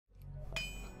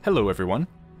Hello everyone,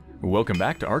 welcome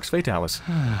back to Arx Fatalis.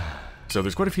 So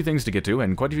there's quite a few things to get to,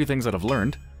 and quite a few things that I've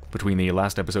learned between the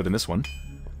last episode and this one.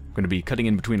 I'm going to be cutting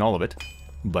in between all of it,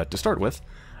 but to start with,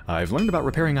 I've learned about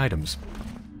repairing items.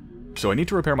 So I need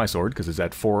to repair my sword, because it's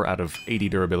at 4 out of 80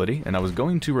 durability, and I was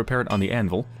going to repair it on the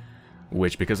anvil,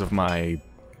 which because of my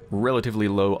relatively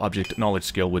low object knowledge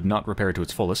skill would not repair it to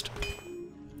its fullest.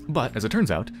 But, as it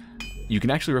turns out, you can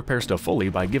actually repair stuff fully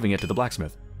by giving it to the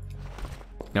blacksmith.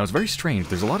 Now, it's very strange.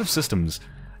 There's a lot of systems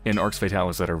in Arx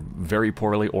Fatalis that are very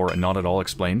poorly or not at all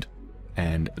explained,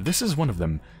 and this is one of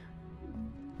them.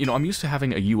 You know, I'm used to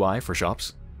having a UI for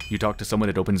shops. You talk to someone,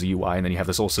 it opens a UI, and then you have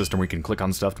this whole system where you can click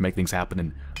on stuff to make things happen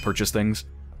and purchase things.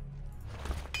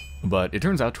 But it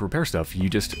turns out to repair stuff, you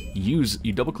just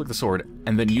you double-click the sword,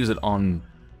 and then use it on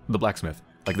the blacksmith,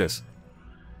 like this.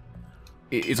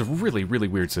 It's a really, really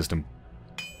weird system.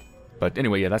 But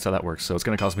anyway, yeah, that's how that works. So it's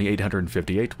going to cost me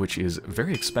 858, which is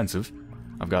very expensive.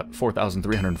 I've got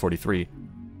 4,343.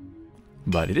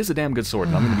 But it is a damn good sword,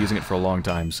 and I'm going to be using it for a long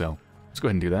time, so let's go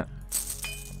ahead and do that.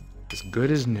 As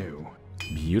good as new.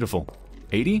 Beautiful.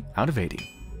 80 out of 80.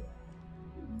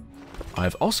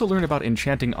 I've also learned about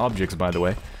enchanting objects, by the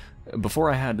way.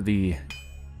 Before I had the,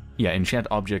 enchant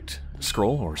object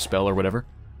scroll, or spell, or whatever.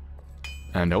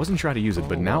 And I wasn't sure how to use it,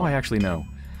 but now I actually know.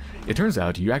 It turns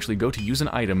out you actually go to use an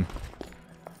item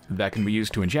that can be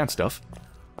used to enchant stuff.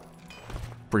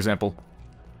 For example,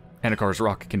 Anakar's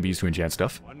Rock can be used to enchant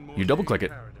stuff. You double-click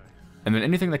it, and then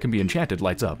anything that can be enchanted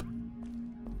lights up.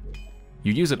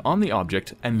 You use it on the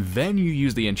object, and then you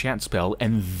use the enchant spell,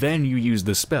 and then you use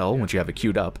the spell, once you have it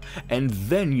queued up, and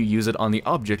then you use it on the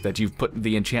object that you've put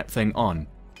the enchant thing on.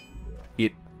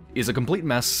 It is a complete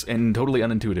mess and totally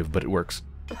unintuitive, but it works.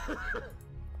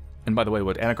 And by the way,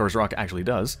 what Anakar's Rock actually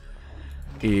does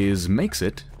is makes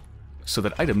it so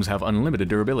that items have unlimited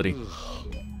durability.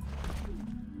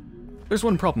 There's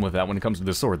one problem with that when it comes to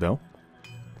this sword, though.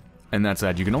 And that's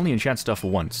that you can only enchant stuff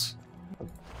once.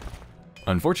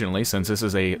 Unfortunately, since this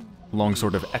is a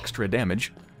longsword of extra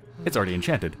damage, it's already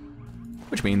enchanted.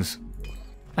 Which means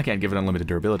I can't give it unlimited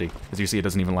durability. As you see, it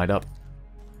doesn't even light up.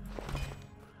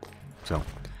 So,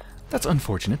 that's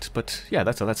unfortunate, but yeah,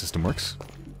 that's how that system works.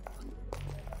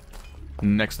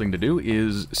 Next thing to do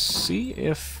is see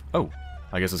if... Oh,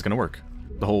 I guess it's gonna work.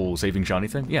 The whole saving Shawnee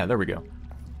thing? Yeah, there we go.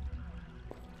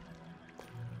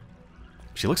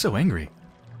 She looks so angry.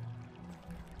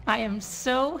 I am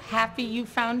so happy you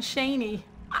found Shani.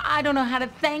 I don't know how to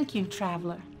thank you,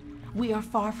 traveler. We are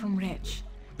far from rich,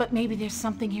 but maybe there's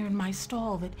something here in my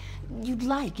stall that you'd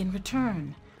like in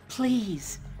return.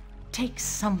 Please, take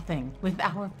something with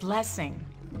our blessing.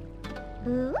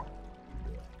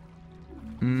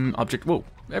 Object... Whoa,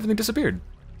 everything disappeared.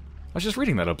 I was just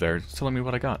reading that up there. It's telling me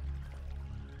what I got.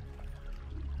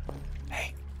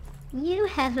 Hey. You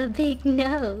have a big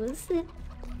nose.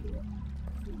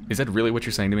 Is that really what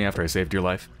you're saying to me after I saved your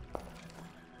life?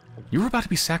 You were about to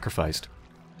be sacrificed.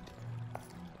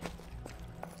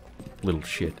 Little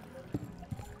shit.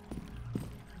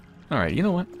 Alright, you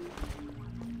know what?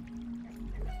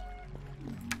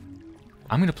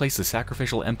 I'm gonna place the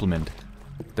sacrificial implement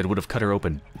that would have cut her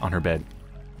open on her bed.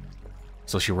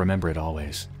 So she'll remember it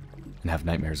always, and have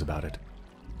nightmares about it.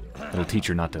 It'll teach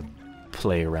her not to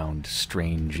play around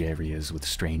strange areas with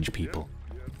strange people.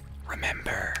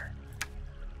 Remember.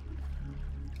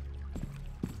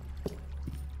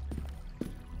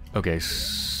 Okay,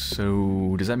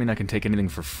 so does that mean I can take anything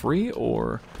for free,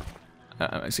 or...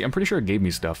 see, I'm pretty sure it gave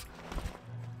me stuff.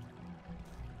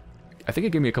 I think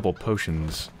it gave me a couple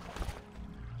potions,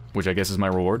 which I guess is my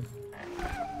reward.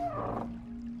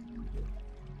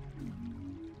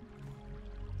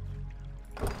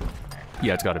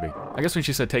 Yeah, it's gotta be. I guess when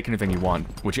she said take anything you want,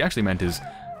 what she actually meant is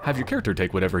have your character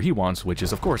take whatever he wants, which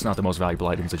is of course not the most valuable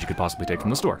items that you could possibly take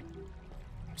from the store.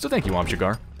 So thank you,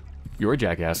 Amshigar. You're a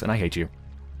jackass, and I hate you.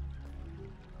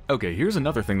 Okay, here's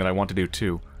another thing that I want to do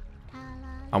too.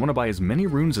 I want to buy as many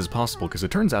runes as possible, because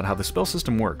it turns out how the spell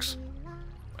system works,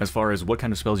 as far as what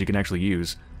kind of spells you can actually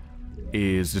use,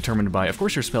 is determined by, of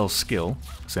course, your spell skill,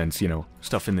 since, you know,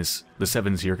 stuff in the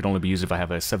 7s here can only be used if I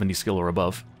have a 70 skill or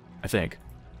above, I think.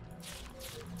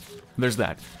 There's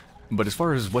that. But as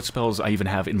far as what spells I even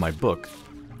have in my book,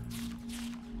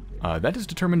 that is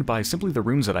determined by simply the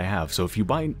runes that I have. So if you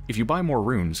buy more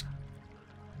runes,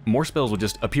 more spells will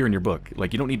just appear in your book.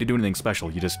 Like, you don't need to do anything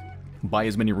special. You just buy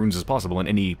as many runes as possible, and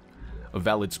any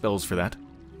valid spells for that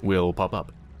will pop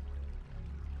up.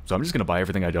 So I'm just gonna buy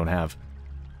everything I don't have.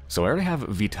 So I already have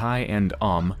Vitae and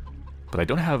but I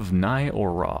don't have Nai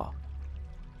or Ra.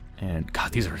 And,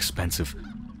 God, these are expensive.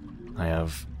 I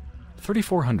have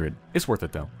 3,400. It's worth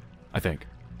it, though, I think.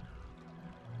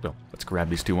 So, let's grab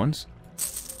these two ones.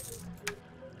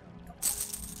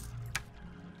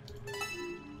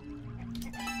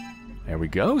 There we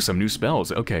go, some new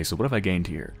spells. Okay, so what have I gained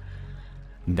here?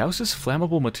 Douses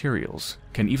flammable materials.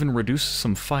 Can even reduce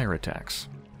some fire attacks.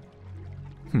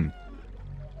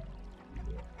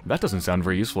 That doesn't sound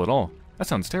very useful at all. That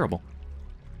sounds terrible.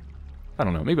 I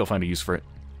don't know, maybe I'll find a use for it.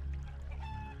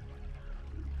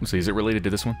 Let's see, is it related to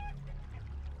this one?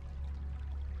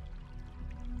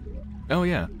 Oh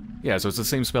yeah. Yeah, so it's the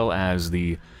same spell as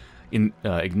the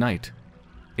Ignite,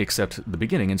 except the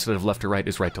beginning, instead of left to right,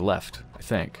 is right to left, I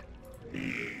think.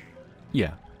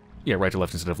 Yeah. Yeah, right to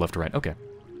left instead of left to right. Okay.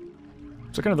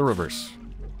 So kind of the reverse.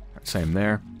 Right, same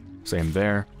there. Same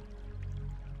there.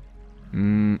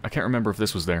 I can't remember if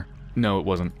this was there. No, it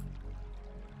wasn't.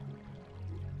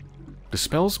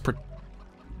 Dispels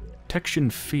protection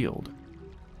field.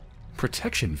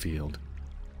 Protection field.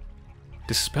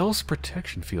 Dispels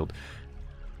protection field.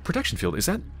 Protection field, is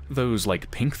that those, like,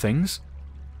 pink things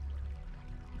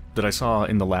that I saw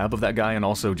in the lab of that guy and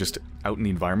also just out in the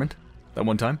environment that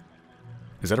one time?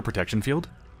 Is that a protection field?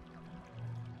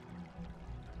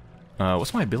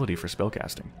 What's my ability for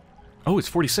spellcasting? Oh, it's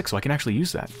 46, so I can actually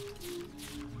use that.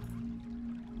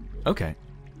 Okay.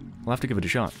 I'll have to give it a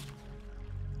shot.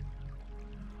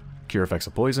 Cure effects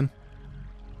of poison.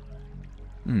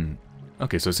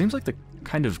 Okay, so it seems like the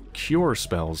kind of cure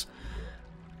spells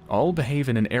all behave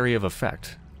in an area of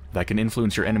effect that can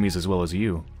influence your enemies as well as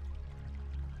you.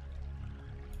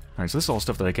 Alright, so this is all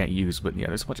stuff that I can't use, but yeah,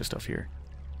 there's a bunch of stuff here.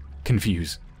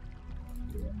 Confuse.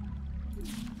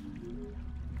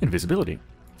 Invisibility.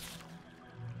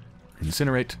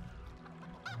 Incinerate.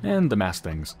 And the mass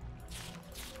things.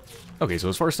 Okay, so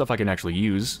as far as stuff I can actually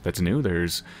use that's new,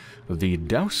 there's the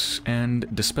Douse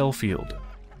and Dispel Field.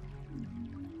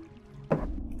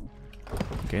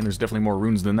 Okay, and there's definitely more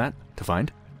runes than that to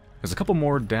find. There's a couple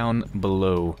more down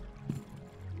below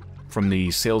from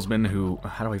the salesman who...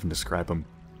 How do I even describe him?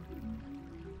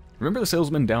 Remember the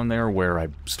salesman down there where I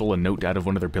stole a note out of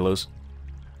one of their pillows?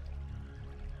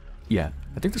 Yeah,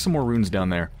 I think there's some more runes down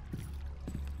there.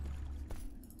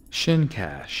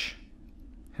 Shincash.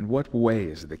 In what way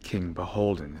is the king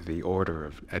beholden to the Order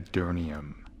of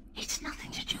Adurnium? It's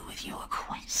nothing to do with your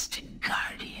quest,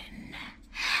 Guardian.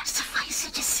 Suffice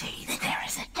it to say that there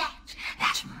is a debt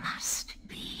that must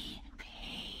be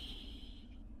paid.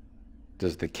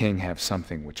 Does the king have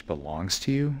something which belongs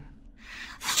to you?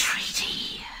 The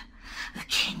treaty. The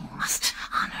king must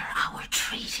honor our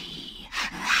treaty.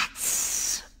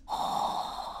 That's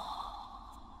all.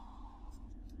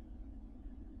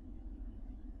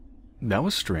 That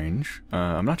was strange.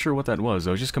 I'm not sure what that was.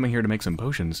 I was just coming here to make some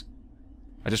potions.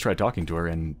 I just tried talking to her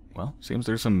and, well, seems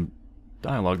there's some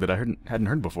dialogue that I hadn't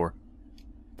heard before.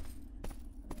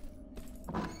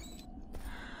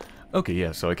 Okay,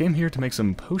 yeah, so I came here to make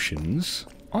some potions.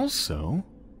 Also,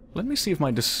 let me see if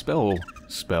my Dispel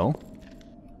spell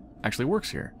actually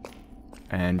works here.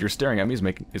 And you're staring at me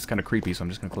is kind of creepy, so I'm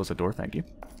just going to close the door, thank you.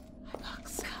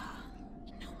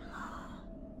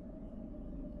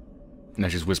 Now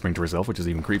she's whispering to herself, which is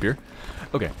even creepier.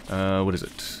 Okay, what is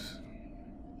it?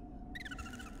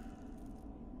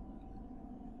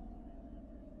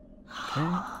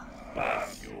 Okay.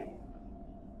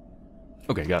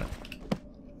 Okay, got it.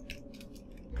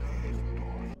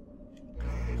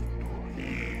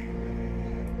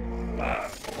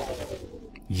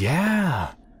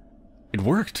 Yeah! It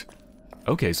worked!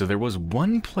 Okay, so there was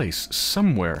one place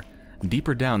somewhere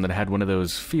deeper down that had one of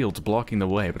those fields blocking the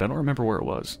way, but I don't remember where it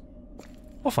was.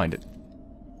 I'll find it.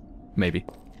 Maybe.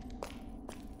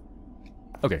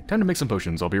 Okay, time to make some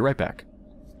potions. I'll be right back.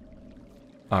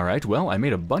 Alright, well, I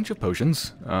made a bunch of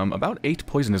potions. About 8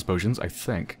 poisonous potions, I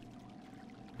think.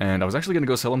 And I was actually going to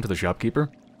go sell them to the shopkeeper,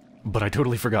 but I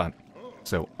totally forgot.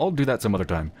 So, I'll do that some other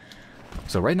time.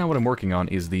 So right now what I'm working on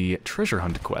is the treasure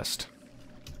hunt quest.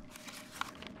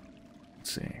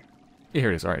 Let's see. Yeah,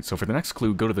 here it is. Alright, so for the next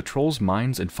clue, go to the trolls'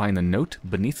 mines and find the note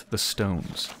beneath the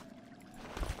stones.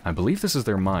 I believe this is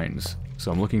their mines,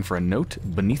 so I'm looking for a note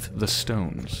beneath the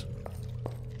stones.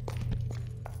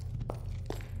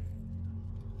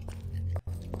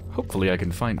 Hopefully I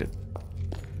can find it.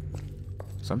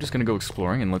 So I'm just gonna go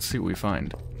exploring and let's see what we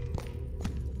find.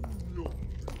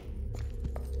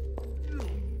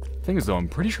 Thing is though, I'm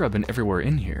pretty sure I've been everywhere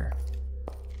in here.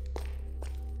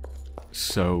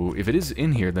 So if it is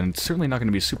in here, then it's certainly not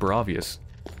gonna be super obvious.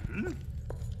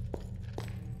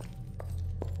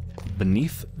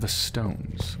 Beneath the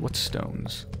stones. What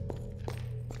stones?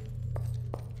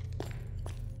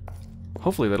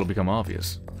 Hopefully that'll become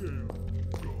obvious.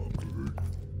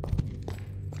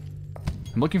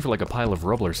 I'm looking for like a pile of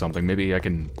rubble or something. Maybe I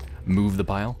can move the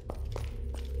pile?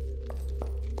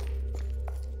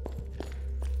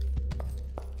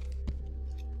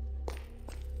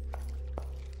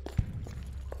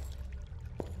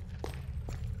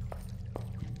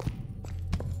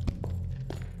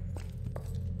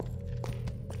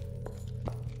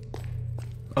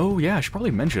 Oh yeah, I should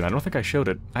probably mention, I don't think I showed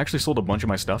it. I actually sold a bunch of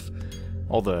my stuff.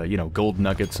 All the, you know, gold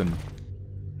nuggets and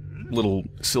little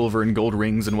silver and gold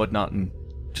rings and whatnot, and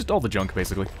just all the junk,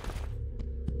 basically.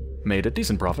 Made a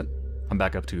decent profit. I'm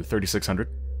back up to 3,600.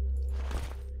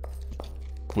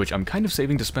 Which I'm kind of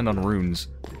saving to spend on runes.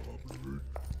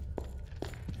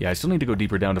 Yeah, I still need to go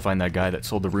deeper down to find that guy that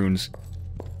sold the runes.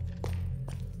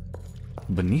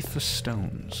 Beneath the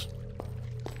stones.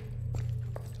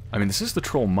 I mean, this is the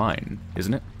troll mine,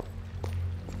 isn't it?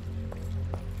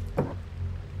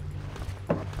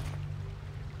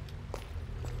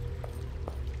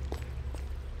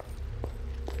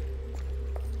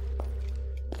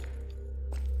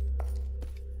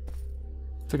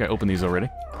 I think I opened these already.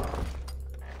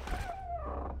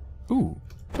 Ooh,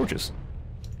 torches.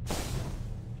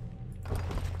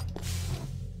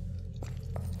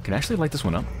 Can I actually light this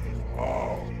one up?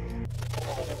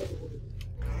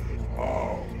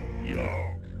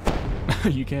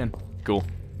 You can. Cool.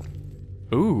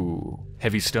 Ooh,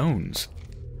 heavy stones.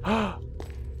 Do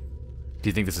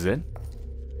you think this is it?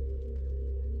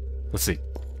 Let's see.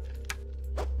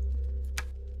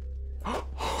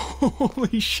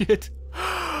 Holy shit.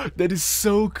 That is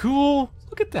so cool.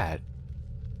 Look at that.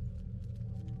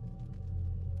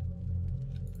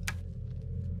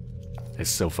 It's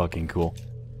so fucking cool.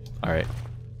 Alright.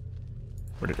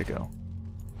 Where did it go?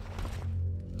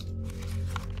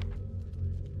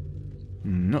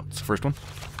 No, it's the first one.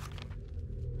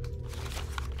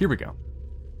 Here we go.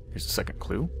 Here's the second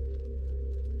clue.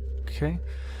 Okay.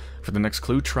 For the next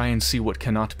clue, try and see what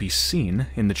cannot be seen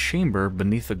in the chamber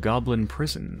beneath the goblin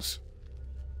prisons.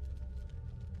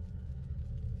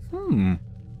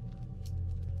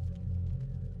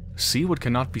 See what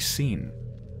cannot be seen.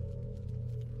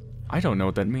 I don't know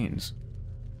what that means.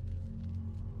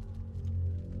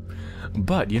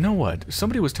 But, you know what?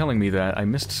 Somebody was telling me that I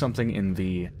missed something in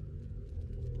the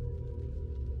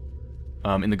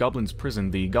goblin's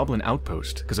prison, the goblin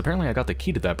outpost, because apparently I got the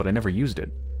key to that, but I never used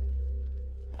it.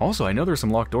 Also, I know there's some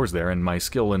locked doors there, and my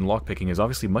skill in lockpicking is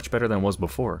obviously much better than it was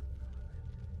before.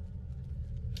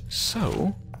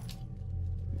 So,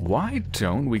 why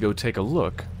don't we go take a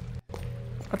look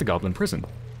at the goblin prison?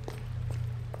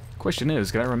 Question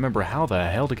is, can I remember how the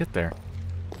hell to get there?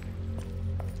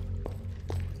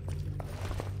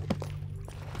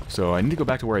 So I need to go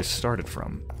back to where I started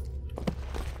from.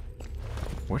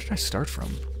 Where did I start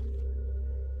from?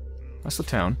 That's the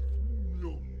town.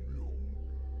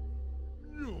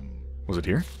 Was it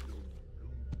here?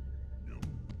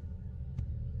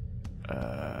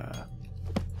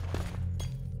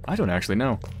 I don't actually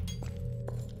know.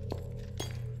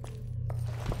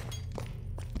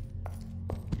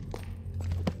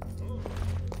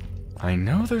 I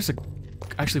know there's a...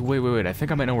 Actually, wait. I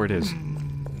think I might know where it is.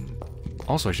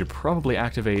 Also, I should probably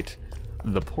activate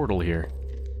the portal here,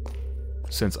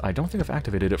 since I don't think I've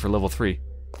activated it for level 3.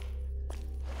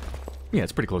 Yeah,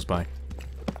 it's pretty close by.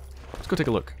 Let's go take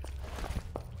a look.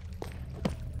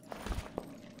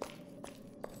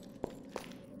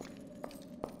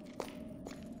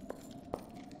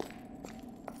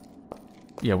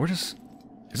 Yeah, where does...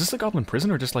 Is this the goblin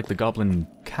prison or just like the goblin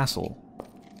castle?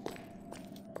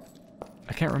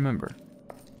 I can't remember.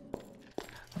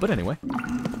 But anyway.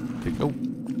 Oh.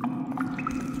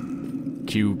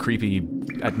 Cue creepy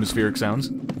atmospheric sounds.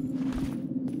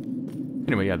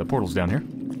 Anyway, yeah, the portal's down here.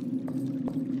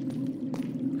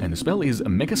 And the spell is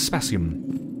Megaspasium.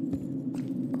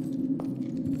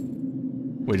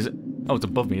 Wait, is it? Oh, it's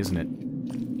above me, isn't it?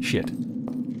 Shit.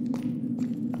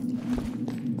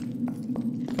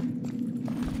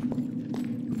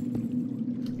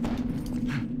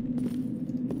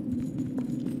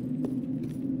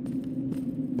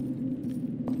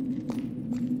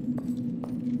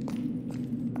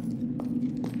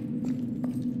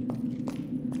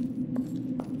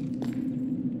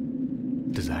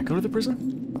 Does that go to the prison?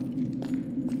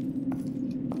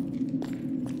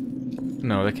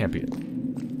 No, that can't be it.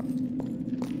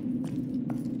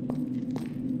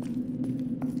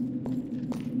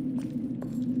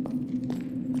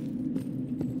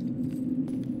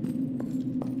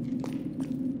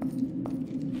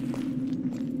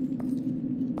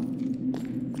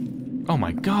 Oh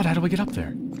my god, how do I get up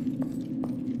there?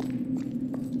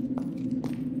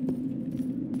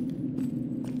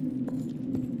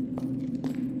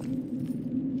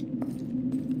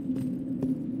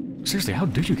 Seriously, how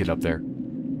do you get up there?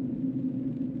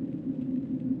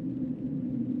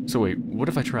 So wait, what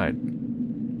if I tried?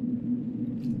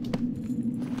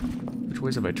 Which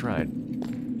ways have I tried?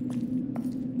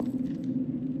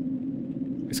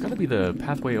 It's gotta be the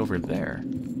pathway over there.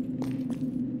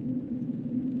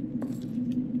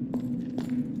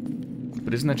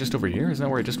 But isn't that just over here? Isn't that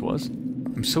where it just was?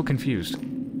 I'm so confused.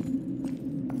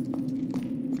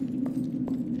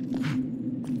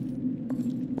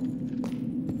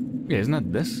 Yeah, isn't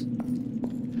that this?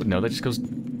 But no, that just goes...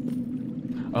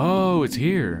 Oh, it's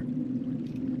here.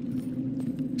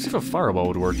 See if a fireball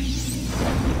would work.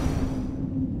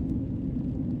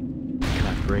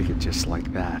 Can't break it just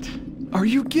like that. Are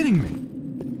you kidding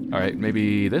me? Alright,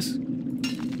 maybe this?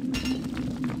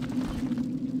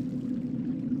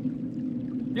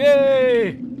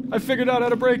 Yay! I figured out how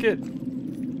to break it!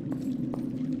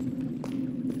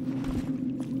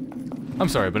 I'm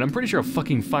sorry, but I'm pretty sure a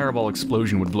fucking fireball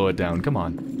explosion would blow it down. Come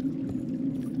on.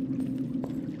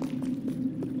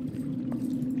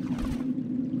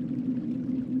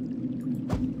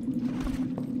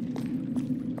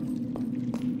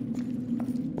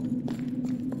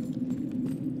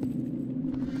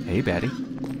 Hey, baddie.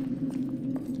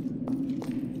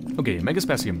 Okay,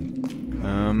 Megaspasium.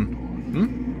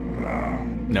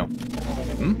 No.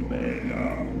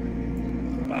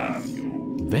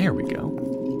 There we go.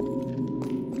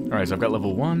 Alright, so I've got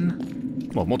level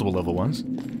 1. Well, multiple level 1s.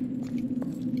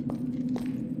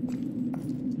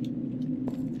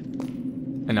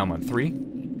 And now I'm on 3.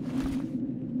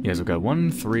 Yes, I've got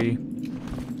 1, 3,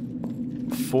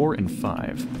 4, and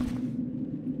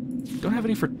 5. Don't have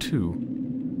any for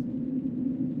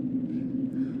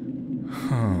 2.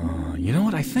 Huh. You know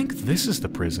what? I think this is the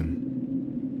prison.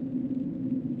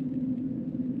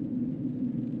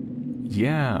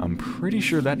 Yeah, I'm pretty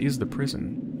sure that is the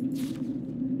prison.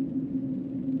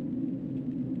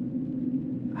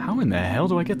 How in the hell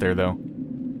do I get there, though?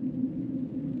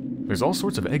 There's all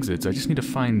sorts of exits, I just need to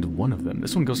find one of them.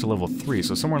 This one goes to level 3,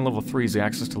 so somewhere in level 3 is the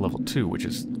access to level 2, which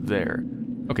is there.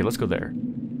 Okay, let's go there.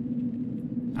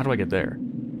 How do I get there?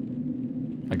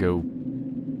 I go...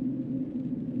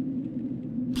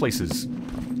 places.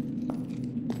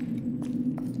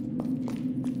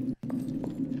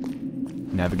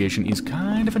 Navigation is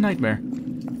kind of a nightmare.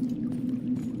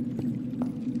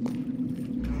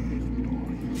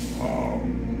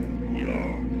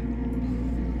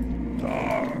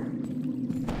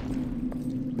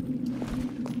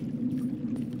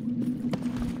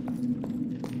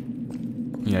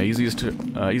 Yeah,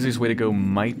 easiest way to go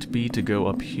might be to go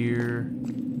up here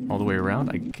all the way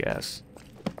around, I guess.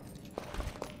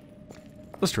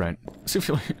 Let's try it. See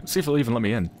if he'll even let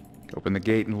me in. Open the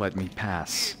gate and let me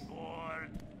pass.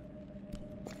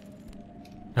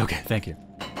 Okay, thank you.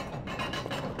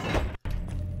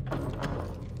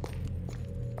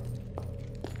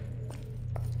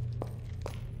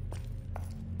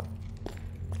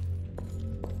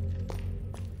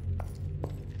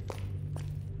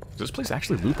 Does this place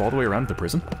actually loop all the way around the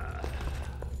prison?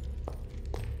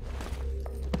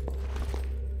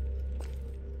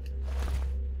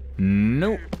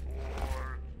 Nope.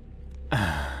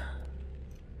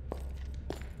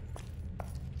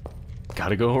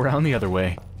 Gotta go around the other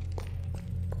way.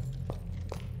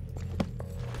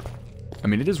 I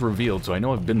mean, it is revealed, so I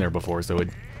know I've been there before, so it...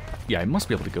 Yeah, I must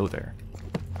be able to go there.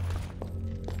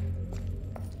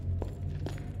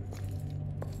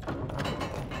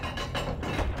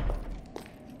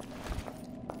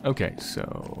 Okay,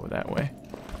 so that way.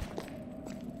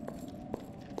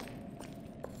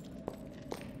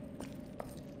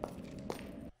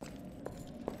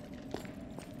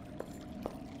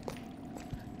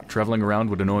 Traveling around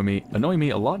would annoy me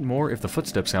a lot more if the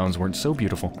footstep sounds weren't so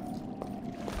beautiful.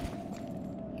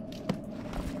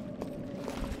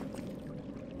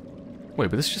 Wait,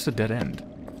 but this is just a dead end.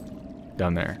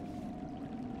 Down there.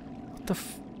 What the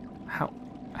f...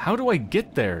 How do I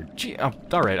get there? Gee,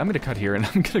 alright, I'm gonna cut here and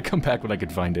I'm gonna come back when I can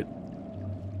find it.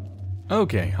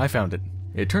 Okay, I found it.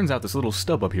 It turns out this little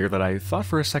stub up here that I thought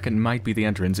for a second might be the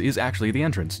entrance is actually the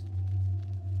entrance.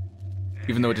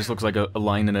 Even though it just looks like a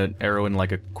line and an arrow and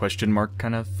like a question mark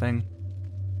kind of thing.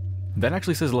 That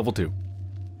actually says level 2.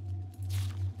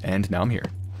 And now I'm here.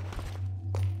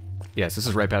 Yes, this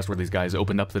is right past where these guys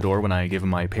opened up the door when I gave them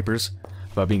my papers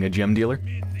about being a gem dealer.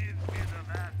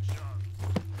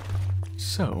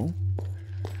 So,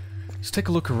 let's take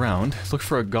a look around, look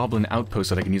for a goblin outpost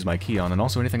that I can use my key on, and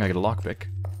also anything I get a lockpick.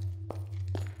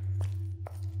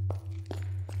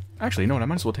 Actually, you know what, I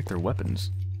might as well take their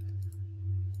weapons.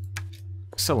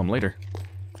 Sell them later.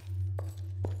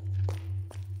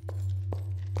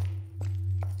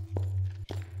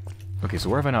 Okay, so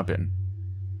where have I not been?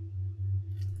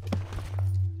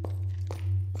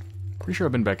 Pretty sure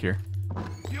I've been back here.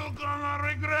 You're gonna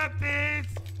regret this!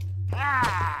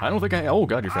 I don't think I... Oh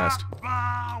god, you're fast.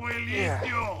 Akbaa will eat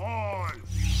your horse!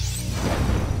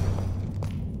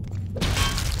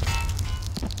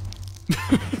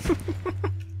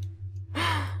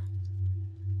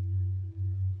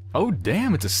 Oh,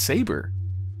 damn, it's a saber.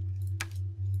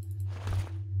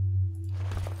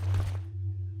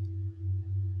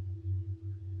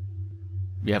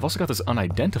 Yeah, I've also got this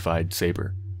unidentified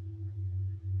saber.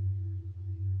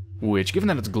 Which, given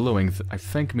that it's glowing, I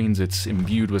think means it's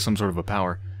imbued with some sort of a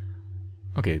power.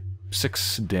 Okay,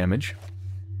 6 damage.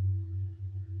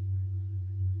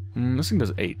 This thing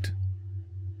does 8.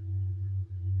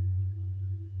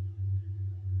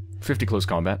 50 close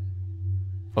combat.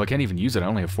 Well, I can't even use it, I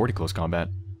only have 40 close combat.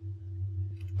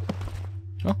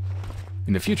 Well,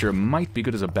 in the future it might be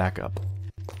good as a backup.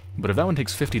 But if that one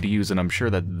takes 50 to use, then I'm sure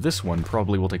that this one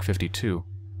probably will take 50 too.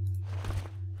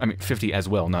 I mean, 50 as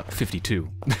well, not 52.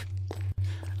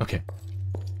 Okay.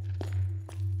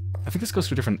 I think this goes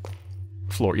to a different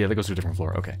floor. Yeah, that goes to a different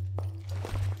floor. Okay.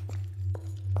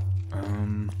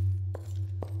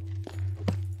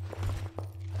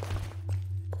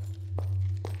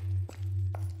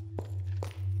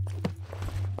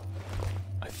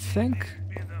 I think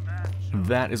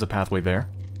that is a pathway there.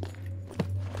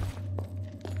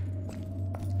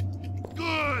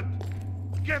 Good!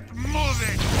 Get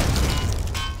moving!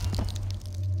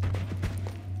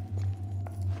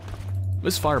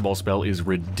 This fireball spell is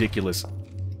ridiculous.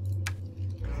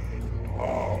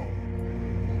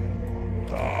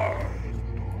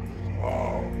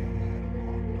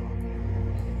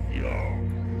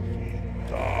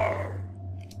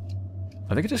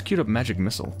 I think I just queued up Magic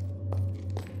Missile.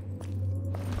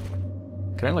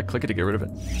 Can I, like, click it to get rid of it?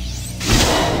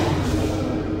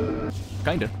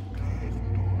 Kinda.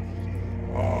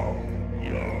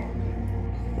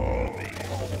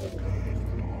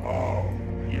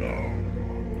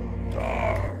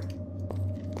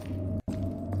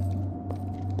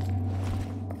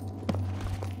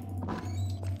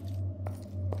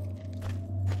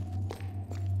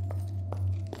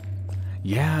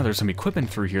 Yeah, there's some equipment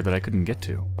through here that I couldn't get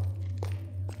to.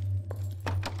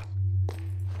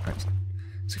 Alright,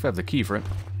 see if I have the key for it.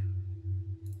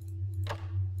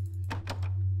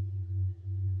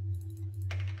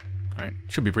 Alright,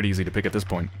 should be pretty easy to pick at this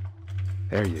point.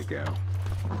 There you go.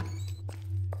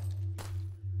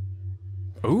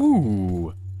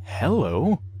 Ooh,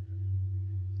 hello.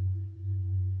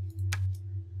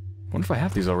 Wonder if I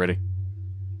have these already.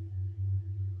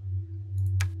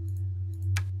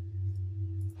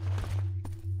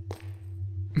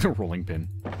 The rolling pin.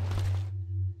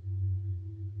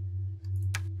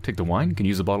 Take the wine. Can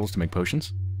use the bottles to make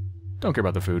potions. Don't care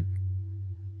about the food.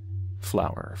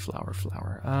 Flour, flour,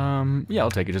 flour. Yeah,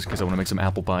 I'll take it just because I want to make some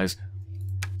apple pies.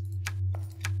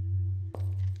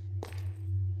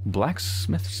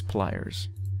 Blacksmith's pliers.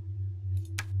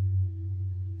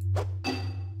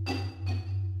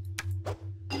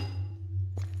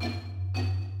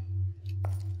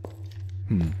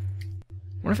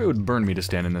 Wonder if it would burn me to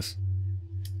stand in this.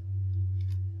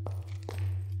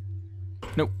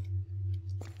 Nope.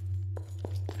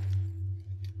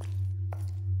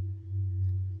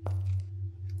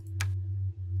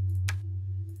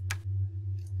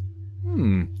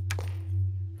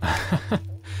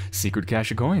 Secret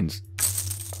cache of coins.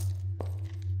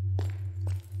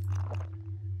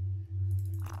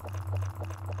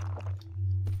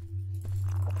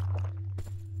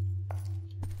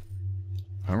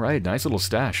 Alright, nice little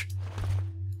stash.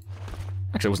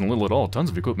 Actually, it wasn't little at all. Tons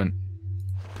of equipment.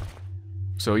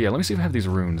 So yeah, let me see if I have these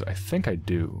runes. I think I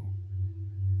do.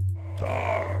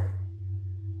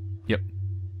 Yep.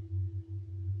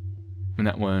 And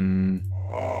that one...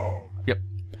 Yep.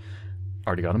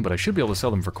 Already got them, but I should be able to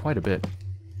sell them for quite a bit.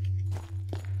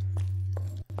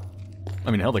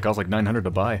 I mean, hell, they cost like 900 to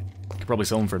buy. Could probably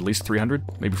sell them for at least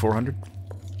 300, maybe 400.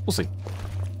 We'll see.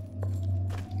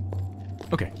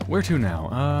 Okay, where to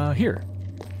now? Here.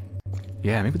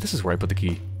 Yeah, maybe this is where I put the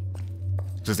key.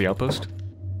 Is this the outpost?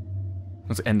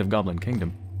 That's the end of Goblin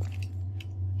Kingdom.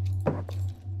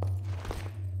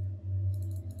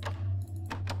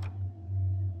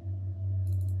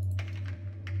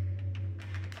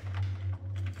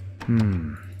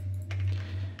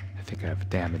 I think I've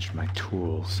damaged my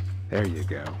tools. There you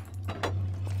go.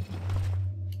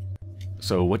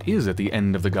 So what is at the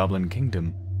end of the Goblin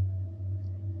Kingdom?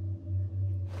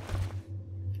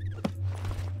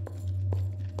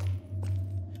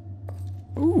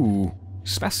 Ooh,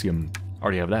 Spatium.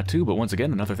 Already have that too, but once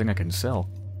again, another thing I can sell.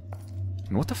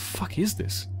 And what the fuck is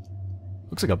this?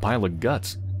 Looks like a pile of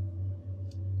guts.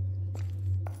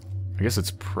 I guess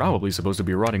it's probably supposed to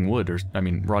be rotting wood, or, I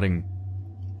mean, rotting...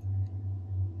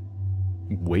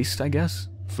 waste, I guess?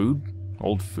 Food?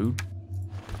 Old food?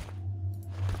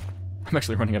 I'm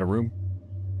actually running out of room.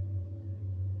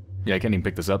 Yeah, I can't even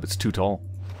pick this up, it's too tall.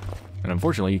 And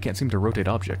unfortunately, you can't seem to rotate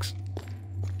objects.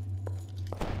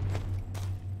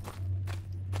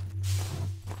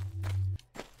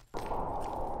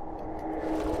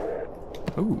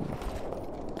 Ooh.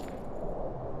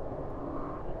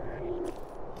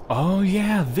 Oh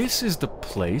yeah, this is the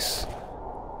place.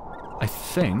 I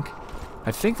think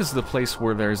this is the place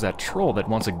where there's that troll that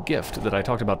wants a gift that I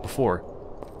talked about before.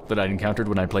 That I encountered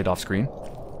when I played off screen.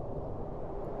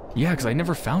 Yeah, because I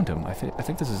never found him. I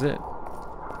think this is it.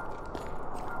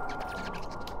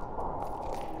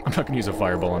 I'm not going to use a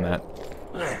fireball on that.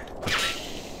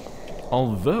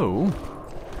 Although,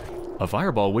 a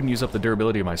fireball wouldn't use up the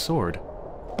durability of my sword.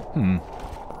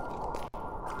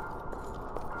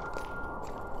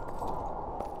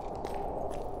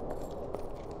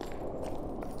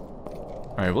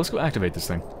 Alright, well, let's go activate this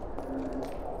thing.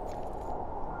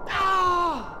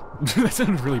 That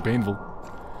sounded really painful.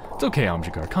 It's okay,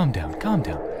 Amjikar. Calm down, calm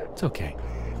down. It's okay.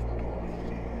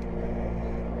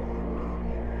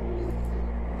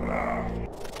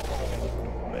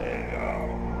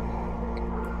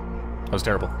 That was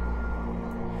terrible.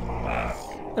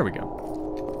 There we go.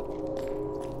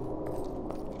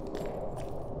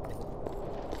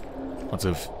 Lots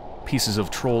of pieces of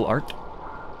troll art.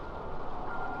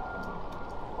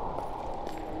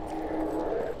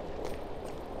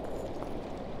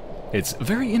 It's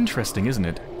very interesting, isn't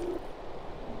it?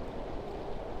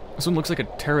 This one looks like a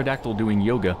pterodactyl doing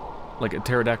yoga. Like a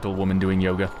pterodactyl woman doing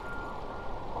yoga.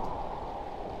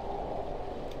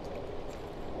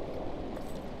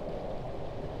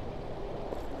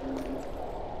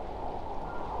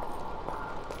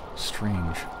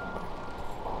 Strange.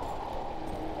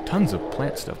 Tons of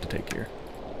plant stuff to take here.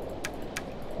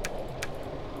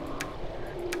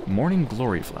 Morning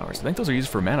glory flowers. I think those are used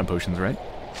for mana potions, right?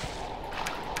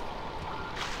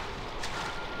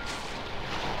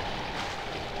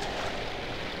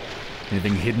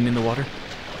 Anything hidden in the water?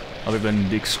 Other than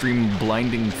the extreme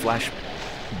blinding flash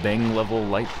bang level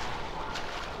light?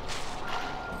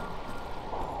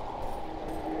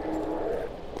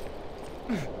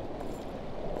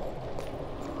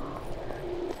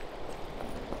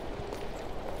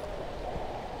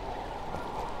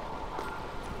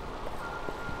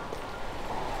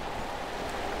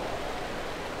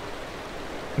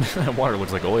 That water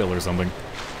looks like oil or something.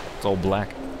 It's all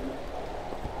black.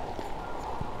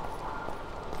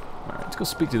 Alright, let's go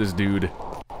speak to this dude.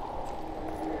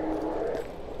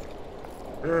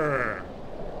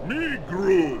 Me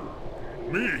grew.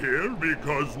 Me here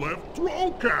because left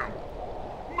troll camp.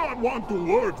 Not want to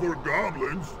work for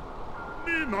goblins.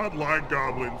 Me not like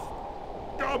goblins.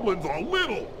 Goblins are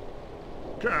little.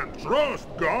 Can't trust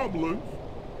goblins.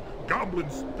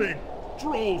 Goblins think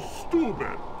trolls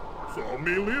stupid. So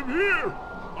me live here,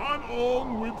 on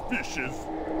own with fishes.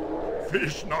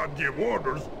 Fish not give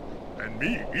orders, and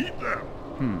me eat them.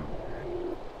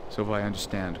 So if I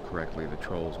understand correctly, the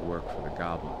trolls work for the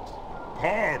goblins.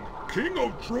 Pog, king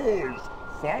of trolls,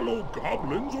 follow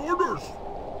goblins' orders.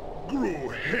 Gru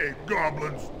hate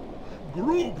goblins.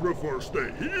 Gru prefer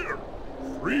stay here.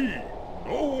 Free,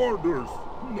 no orders,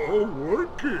 no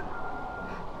working.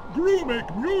 Gru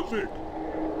make music.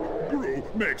 Gru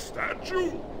make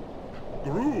statue.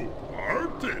 Gru,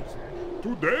 artist.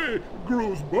 Today,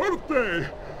 Gru's birthday.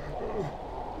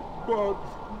 But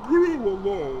Gru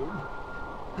alone.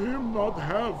 Him not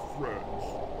have friends.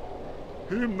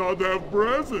 Him not have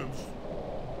presents.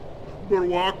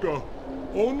 Barwaka,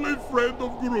 only friend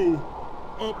of Gru,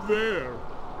 up there.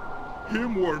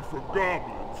 Him work for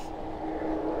goblins.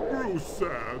 Gru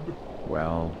sad.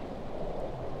 Well,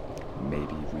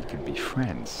 maybe we could be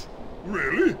friends.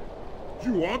 Really?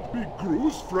 You want be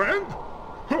Gru's friend?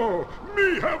 Oh,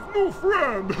 me have no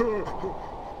friend.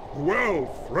 Well,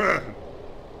 friend,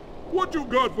 what you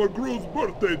got for Gru's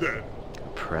birthday then? A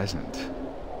present.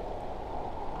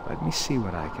 Let me see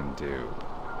what I can do.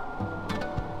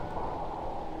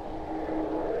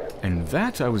 And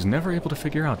that I was never able to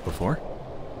figure out before.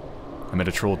 I met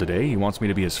a troll today, he wants me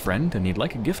to be his friend, and he'd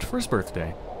like a gift for his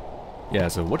birthday. Yeah,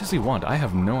 so what does he want? I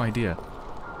have no idea.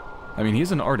 I mean,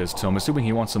 he's an artist, so I'm assuming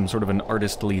he wants some sort of an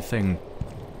artistly thing.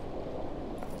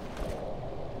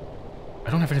 I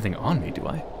don't have anything on me, do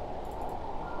I?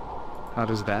 How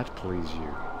does that please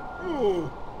you? Oh,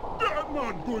 that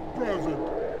not good present.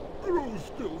 Gru's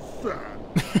still sad.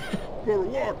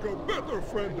 Barwaka better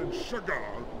friend than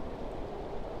Shagar.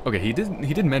 Okay, he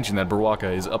did mention that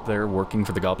Barwaka is up there working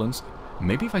for the goblins.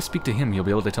 Maybe if I speak to him, he'll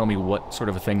be able to tell me what sort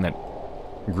of a thing that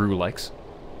Gru likes.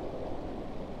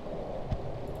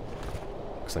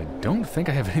 Because I don't think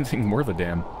I have anything worth a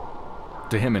damn.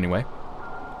 To him, anyway.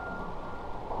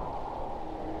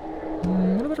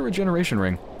 What about a regeneration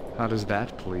ring? How does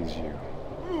that please you?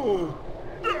 Oh,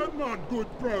 that not good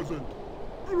present.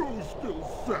 Gru's still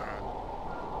sad.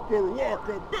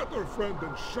 Barwaka better friend than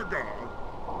Shagar.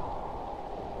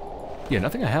 Yeah,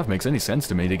 nothing I have makes any sense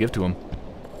to me to give to him.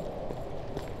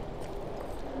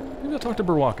 Maybe I'll talk to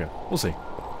Burwaka. We'll see.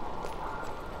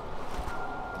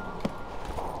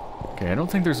 Okay, I don't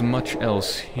think there's much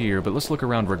else here, but let's look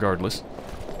around regardless.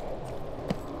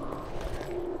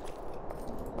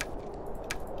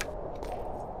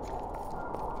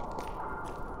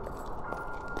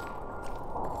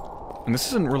 And this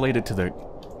isn't related to the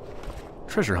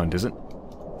treasure hunt, is it?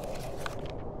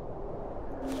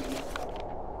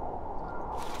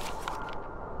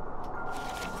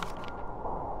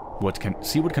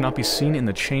 What cannot be seen in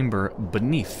the chamber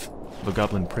beneath the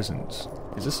goblin prisons.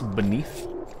 Is this beneath?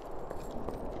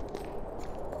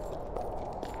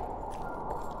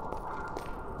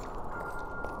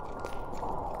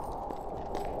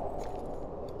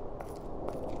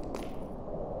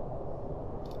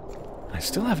 I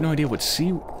still have no idea what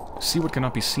see what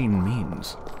cannot be seen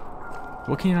means.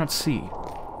 What can you not see?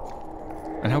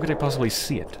 And how could I possibly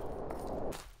see it?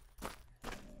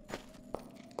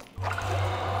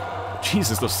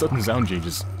 Jesus, those sudden sound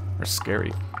changes are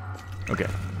scary. Okay.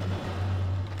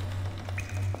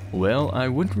 Well, I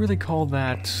wouldn't really call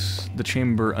that the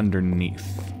chamber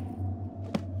underneath.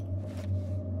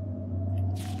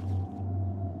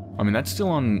 I mean, that's still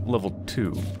on level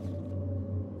 2.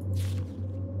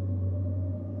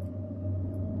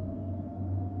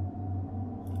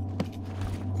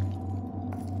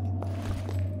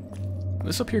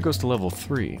 This up here goes to level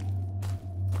 3.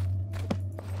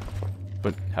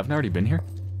 But haven't I already been here?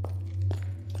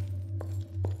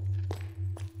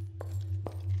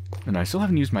 And I still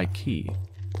haven't used my key.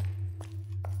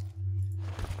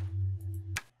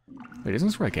 Wait, isn't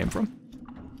this where I came from?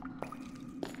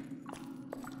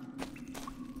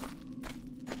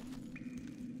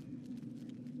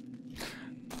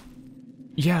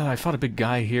 Yeah, I fought a big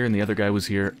guy here and the other guy was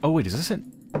here. Oh wait, is this it?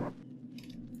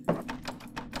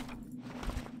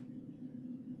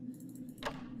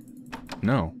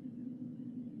 No.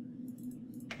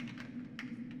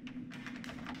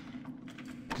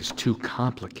 It's too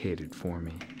complicated for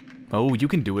me. Oh, you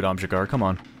can do it, Amshakar, come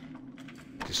on.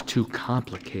 It's too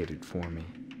complicated for me.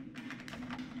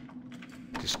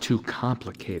 It's too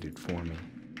complicated for me.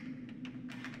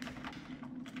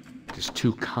 It's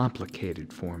too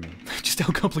complicated for me. Just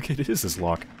how complicated is this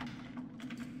lock?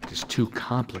 It's too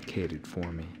complicated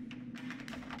for me.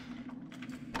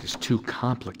 It's too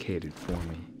complicated for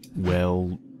me.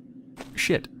 Well,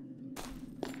 shit.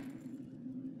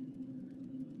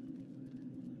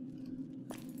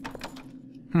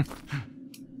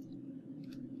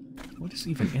 What is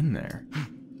even in there?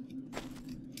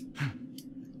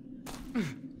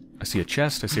 I see a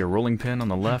chest, I see a rolling pin on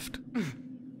the left.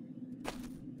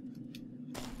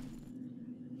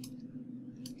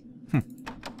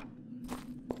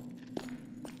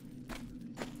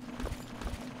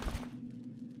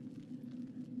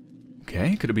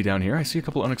 Okay, could it be down here? I see a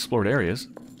couple unexplored areas.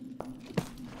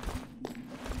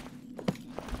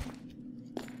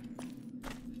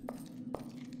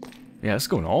 Yeah, this is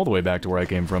going all the way back to where I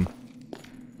came from.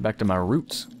 Back to my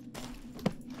roots.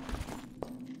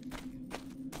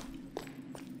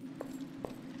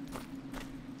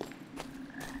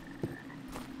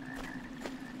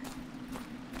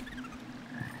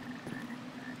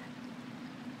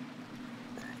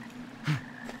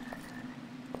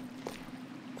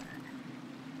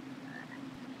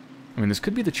 I mean, this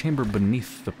could be the chamber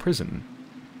beneath the prison.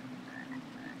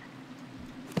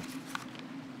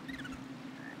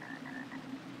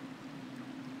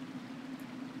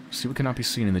 See what cannot be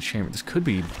seen in the chamber. This could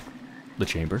be the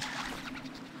chamber.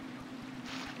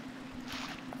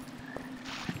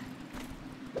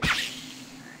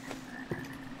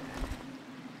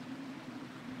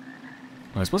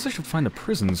 Well, I suppose I should find the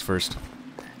prisons first.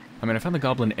 I mean, I found the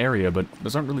goblin area, but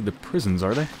those aren't really the prisons,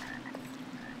 are they?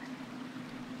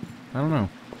 I don't know.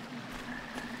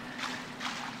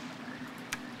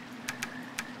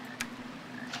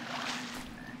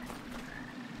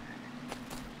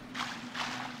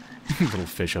 Little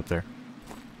fish up there.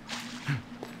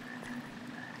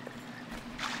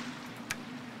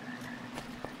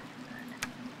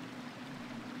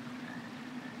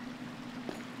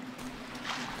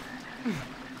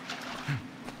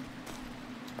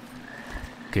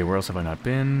 Okay, where else have I not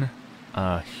been?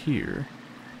 Here.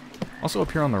 Also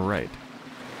up here on the right.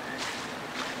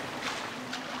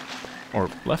 Or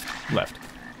left? Left.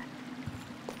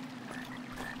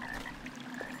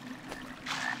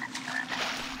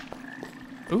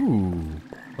 Ooh.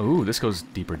 Ooh, this goes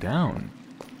deeper down.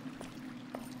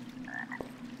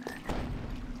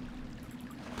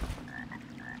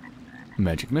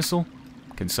 Magic missile.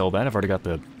 Can sell that. I've already got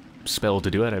the spell to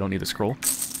do it. I don't need the scroll.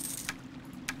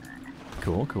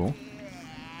 Cool, cool.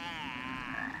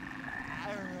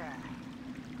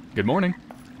 Good morning.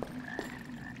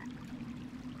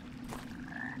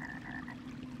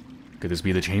 Could this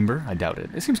be the chamber? I doubt it.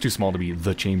 It seems too small to be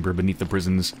the chamber beneath the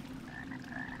prisons.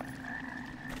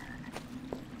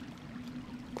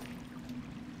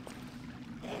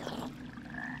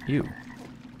 Ew.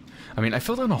 I mean, I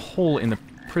fell down a hole in the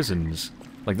prisons.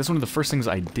 Like, that's one of the first things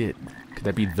I did. Could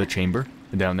that be the chamber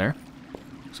down there?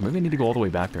 So maybe I need to go all the way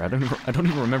back there. I don't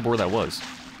even remember where that was.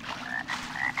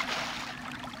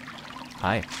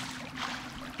 Hi.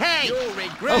 Hey! You'll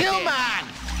regret it! Human!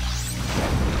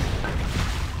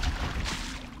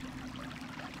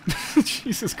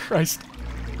 Jesus Christ.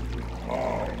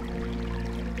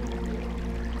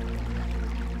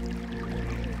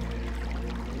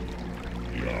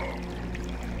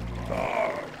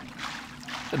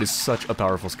 That is such a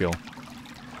powerful skill.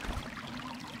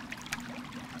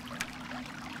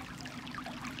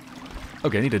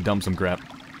 Okay, I need to dump some crap.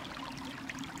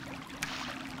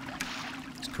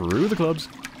 Screw the clubs.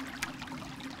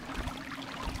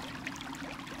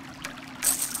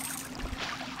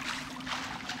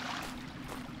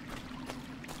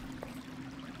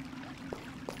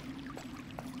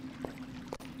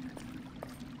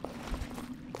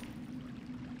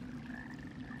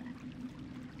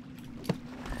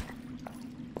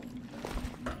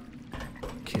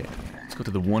 Okay, let's go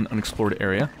to the one unexplored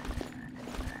area.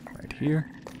 Right here.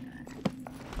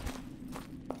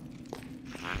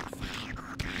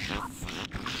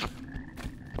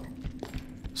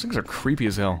 These things are creepy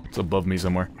as hell. It's above me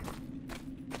somewhere.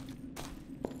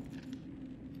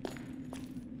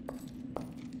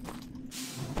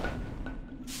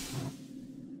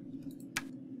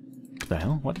 What the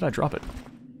hell? Why did I drop it?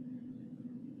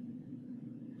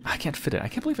 I can't fit it. I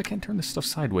can't believe I can't turn this stuff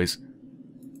sideways.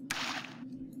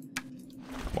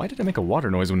 Why did I make a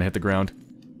water noise when it hit the ground?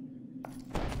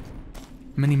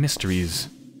 Many mysteries.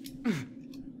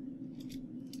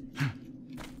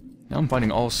 Now I'm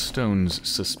finding all stones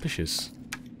suspicious.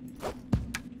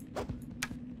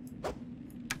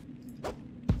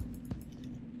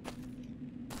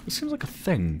 This seems like a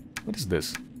thing. What is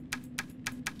this?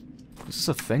 Is this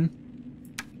a thing?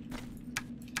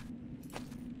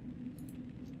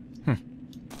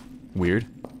 Weird.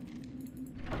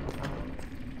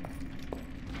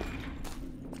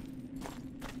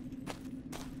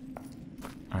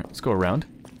 Alright, let's go around.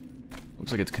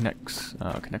 Looks like it connects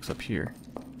up here.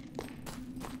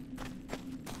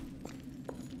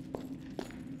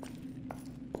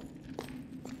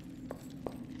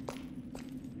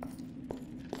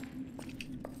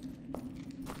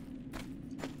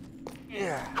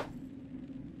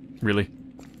 Really?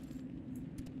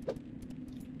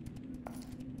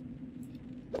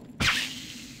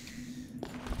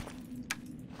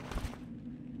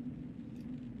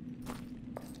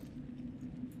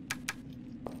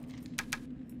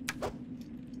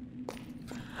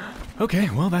 Okay,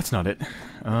 well, that's not it.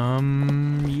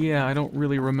 Yeah, I don't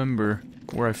really remember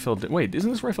where I fell down. Wait, isn't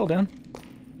this where I fell down?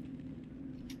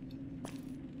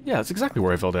 Yeah, that's exactly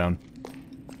where I fell down.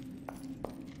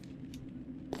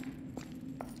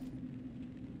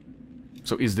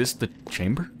 So is this the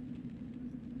chamber?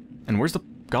 And where's the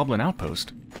goblin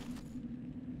outpost?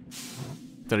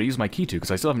 That I use my key to,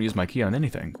 because I still haven't used my key on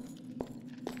anything.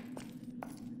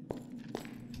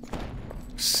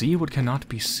 See what cannot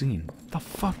be seen. The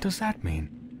fuck does that mean?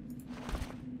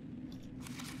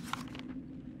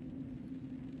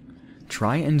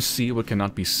 Try and see what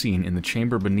cannot be seen in the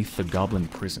chamber beneath the goblin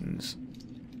prisons.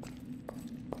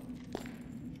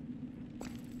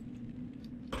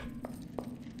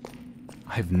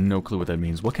 I have no clue what that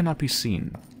means. What cannot be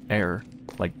seen? Air?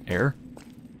 Like air?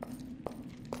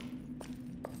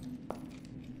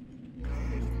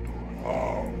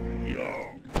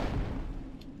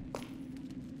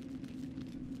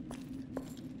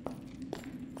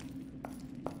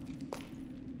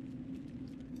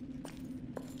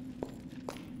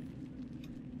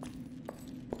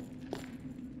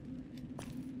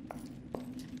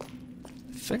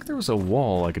 I think there was a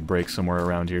wall I could break somewhere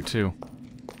around here, too.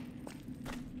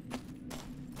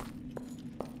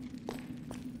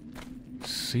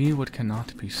 See what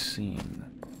cannot be seen.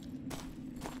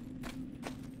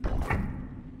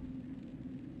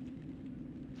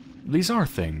 These are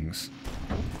things.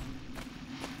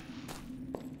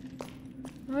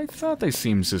 I thought they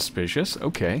seemed suspicious.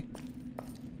 Okay.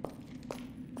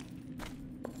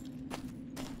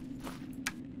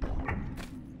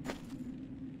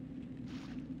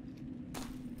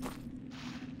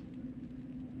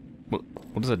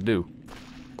 What does that do?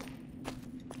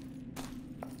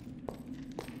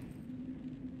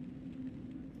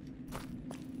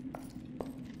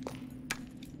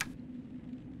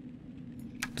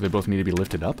 Do they both need to be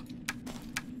lifted up?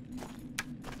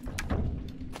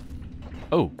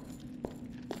 Oh.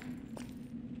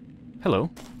 Hello.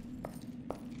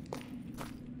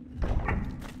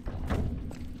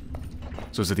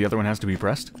 So is it the other one has to be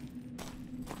pressed?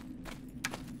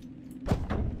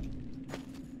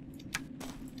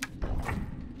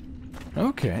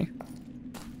 Okay.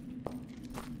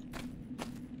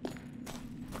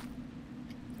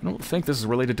 I don't think this is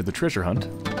related to the treasure hunt.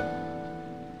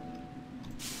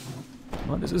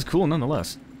 Well, this is cool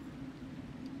nonetheless.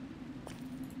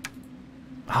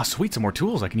 Ah, sweet, some more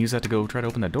tools. I can use that to go try to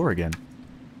open that door again.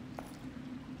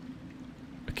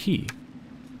 A key.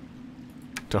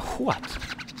 To what?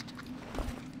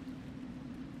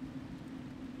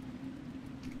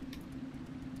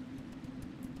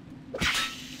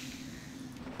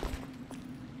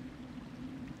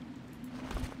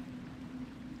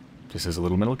 This is a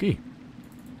little metal key.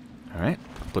 Alright,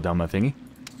 put down my thingy.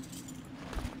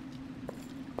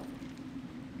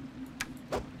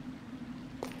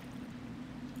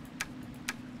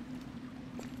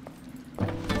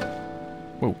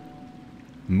 Whoa.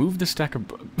 Move the stack of...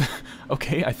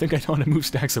 Okay, I think I know how to move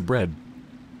stacks of bread.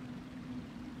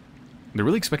 They're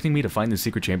really expecting me to find the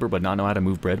secret chamber but not know how to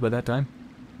move bread by that time?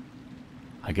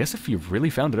 I guess if you've really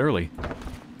found it early. I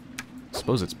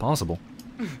suppose it's possible.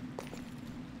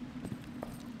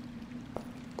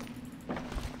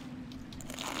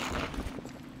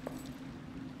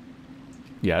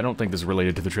 Yeah, I don't think this is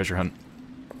related to the treasure hunt.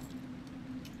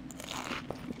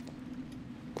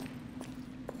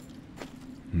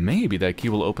 Maybe that key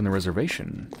will open the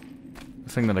reservation.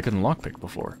 The thing that I couldn't lockpick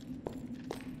before.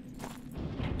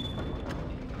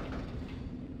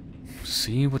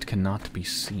 See what cannot be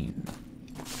seen.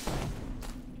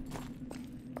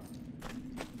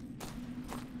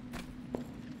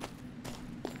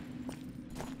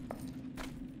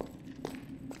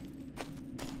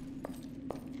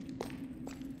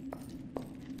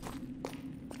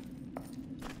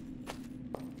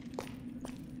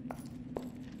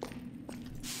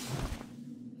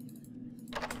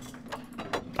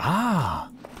 Ah!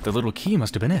 The little key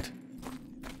must have been it.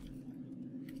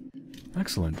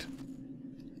 Excellent.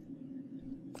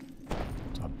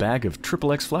 It's a bag of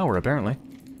XXX flour, apparently.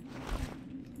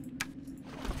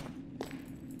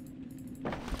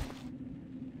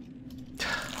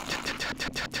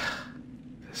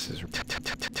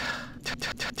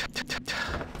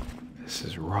 This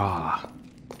is raw.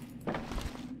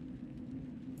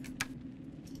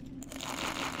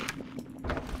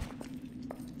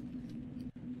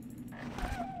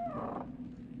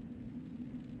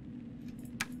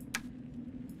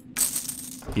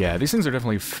 Yeah, these things are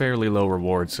definitely fairly low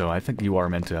reward, so I think you are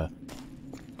meant to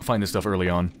find this stuff early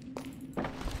on.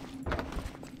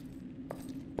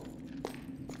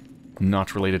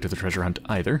 Not related to the treasure hunt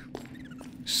either.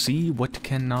 See what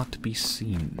cannot be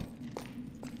seen.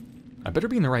 I better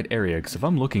be in the right area, because if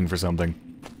I'm looking for something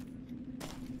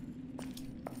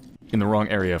in the wrong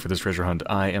area for this treasure hunt,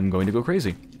 I am going to go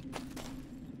crazy.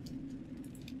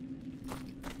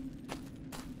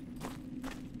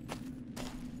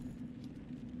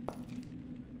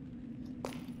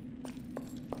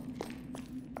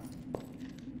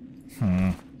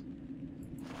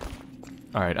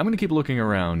 Alright, I'm going to keep looking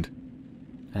around,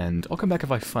 and I'll come back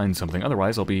if I find something,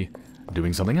 otherwise I'll be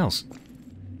doing something else.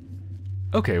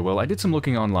 Okay, well, I did some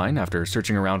looking online after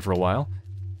searching around for a while.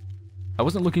 I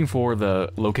wasn't looking for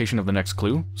the location of the next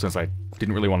clue, since I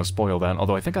didn't really want to spoil that,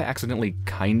 although I think I accidentally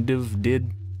kind of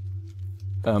did.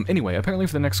 Anyway, apparently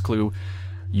for the next clue,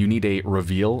 you need a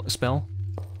reveal spell.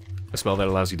 A spell that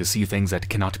allows you to see things that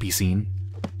cannot be seen.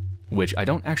 Which I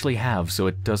don't actually have, so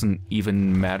it doesn't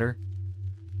even matter.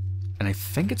 And I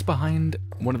think it's behind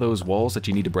one of those walls that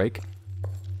you need to break.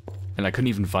 And I couldn't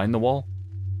even find the wall.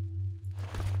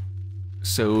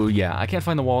 So yeah, I can't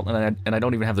find the wall, and I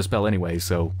don't even have the spell anyway,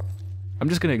 so I'm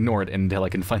just gonna ignore it until I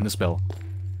can find the spell.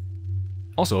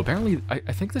 Also, apparently, I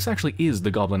think this actually is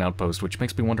the Goblin Outpost, which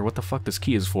makes me wonder what the fuck this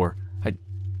key is for. I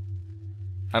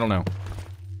don't know.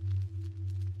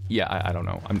 Yeah, I don't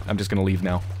know. I'm just gonna leave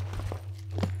now.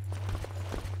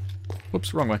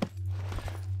 Whoops, wrong way.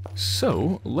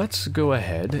 So, let's go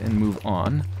ahead and move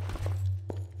on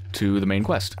to the main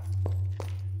quest,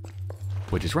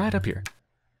 which is right up here.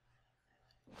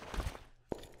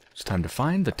 It's time to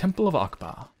find the Temple of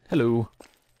Akbaa. Hello.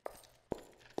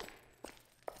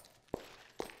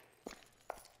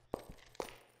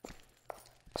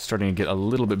 Starting to get a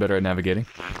little bit better at navigating.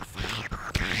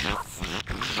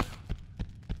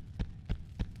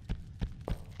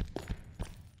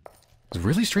 It's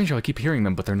really strange how I keep hearing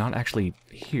them, but they're not actually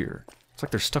here. It's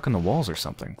like they're stuck in the walls or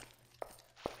something.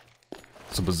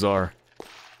 It's so bizarre.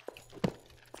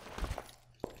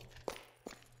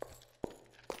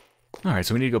 Alright,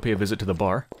 so we need to go pay a visit to the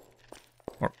bar.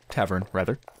 Or tavern,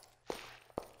 rather.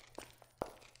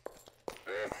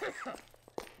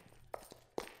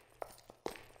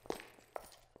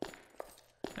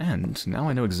 And now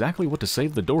I know exactly what to say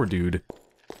to the door dude.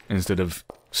 Instead of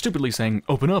stupidly saying,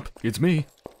 "Open up, it's me."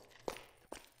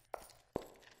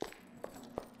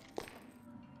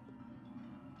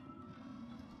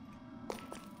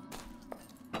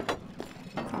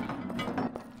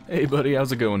 Hey buddy,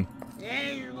 how's it going?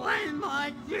 There's one more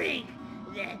drink.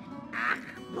 The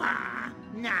Akbaa,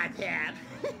 not half.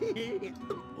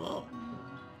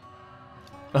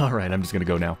 Alright, I'm just gonna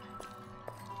go now.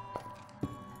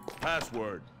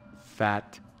 Password.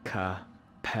 Fat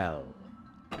Capel.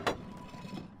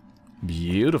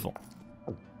 Beautiful.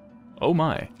 Oh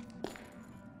my.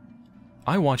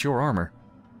 I want your armor.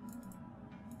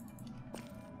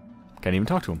 Can't even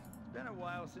talk to him. Been a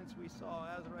while since we saw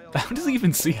Azrael. How does he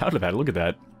even see out of that? Look at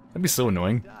that. That'd be so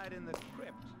annoying. Died in the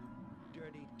crypt.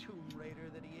 Dirty tomb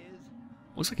raider that he is.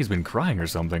 Looks like he's been crying or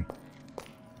something.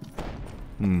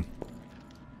 Hmm.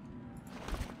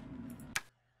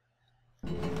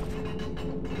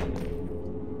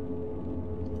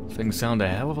 Things sound a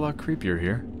hell of a lot creepier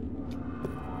here.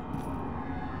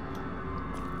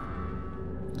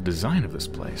 The design of this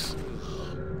place.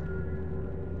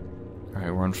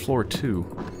 Alright, we're on floor 2.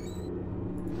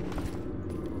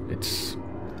 It's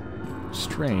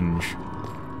strange.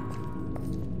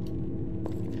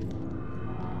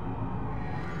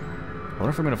 I wonder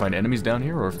if I'm gonna find enemies down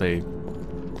here or if they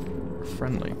are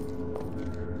friendly.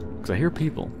 Because I hear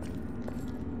people.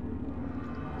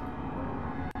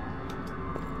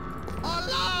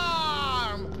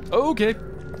 Alarm! Okay.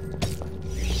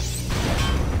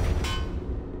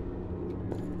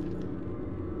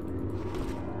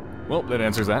 Well, that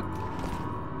answers that.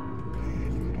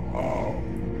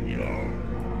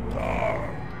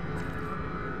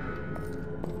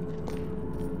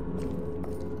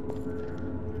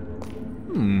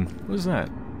 What is that?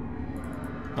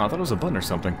 Oh, I thought it was a button or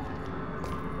something.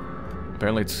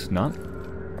 Apparently it's not.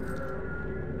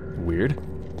 Weird.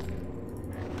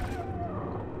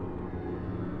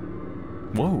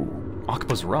 Whoa,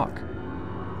 Akbaa's rock.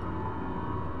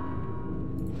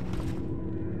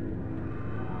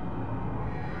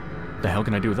 The hell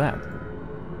can I do with that?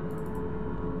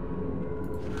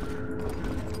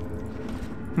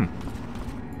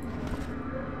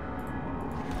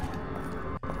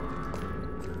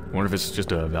 Wonder if it's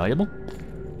just a valuable?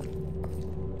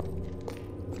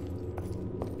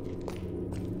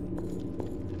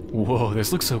 Whoa,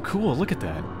 this looks so cool, look at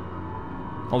that.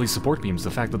 All these support beams, the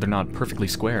fact that they're not perfectly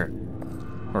square,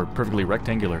 or perfectly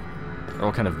rectangular, they're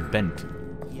all kind of bent.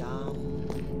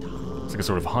 It's like a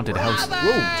sort of haunted house.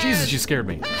 Whoa, Jesus, you scared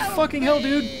me. Fucking hell,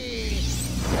 dude!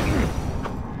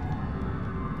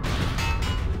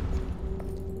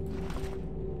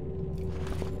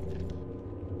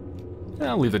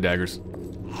 I'll leave the daggers.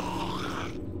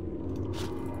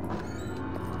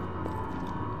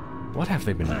 What have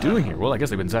they been doing here? Well, I guess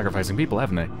they've been sacrificing people,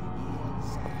 haven't they?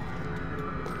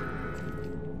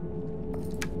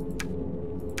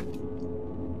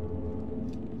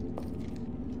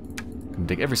 Can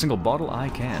take every single bottle I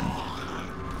can.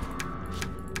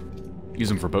 Use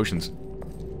them for potions.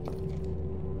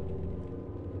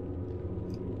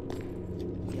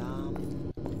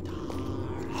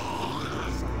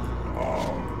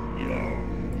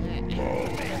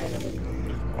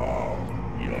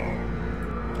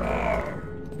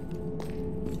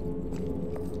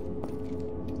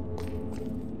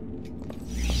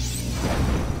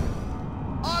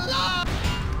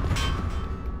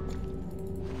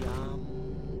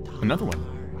 Another one.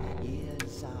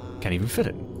 Can't even fit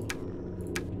it.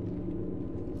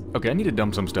 Okay, I need to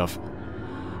dump some stuff.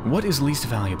 What is least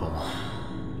valuable?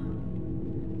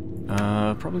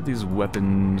 Probably these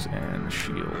weapons and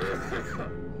shield.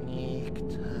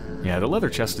 Yeah, the leather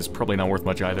chest is probably not worth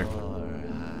much either.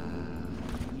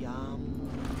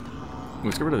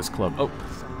 Let's get rid of this club. Oh,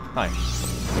 hi.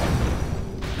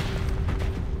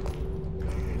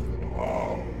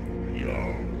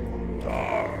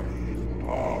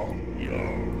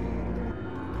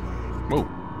 Whoa,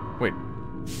 wait.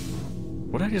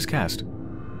 What did I just cast?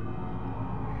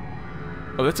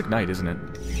 Oh, that's Ignite, isn't it?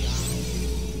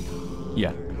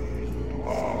 Yeah.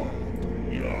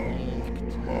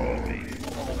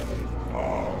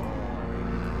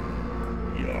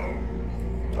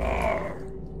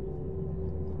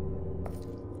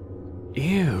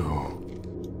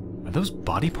 Ew. Are those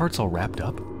body parts all wrapped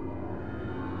up?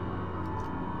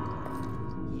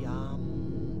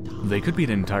 They could be an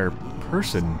entire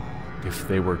person if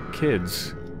they were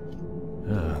kids.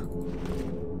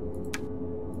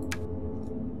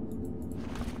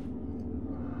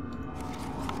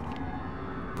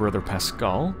 Brother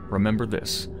Pascal, remember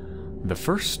this. The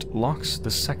first locks the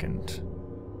second.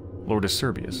 Lord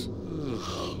Acerbius.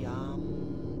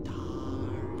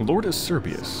 Lord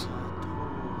Acerbius.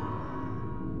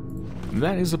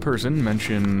 That is the person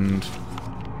mentioned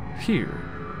here.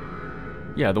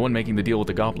 Yeah, the one making the deal with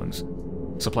the goblins.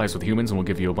 Supply us with humans and we'll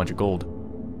give you a bunch of gold.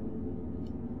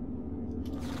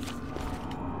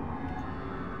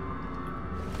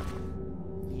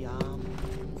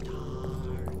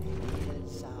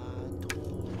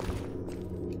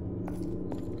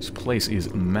 This place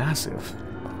is massive.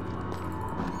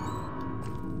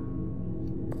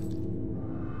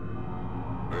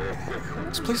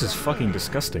 This place is fucking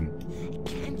disgusting.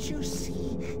 Can't you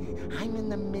see? I'm in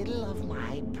the middle of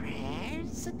my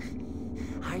prayers.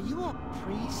 Are you a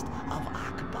priest of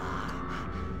Akbaa?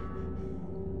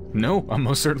 No, I'm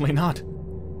most certainly not.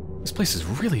 This place is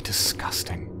really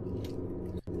disgusting.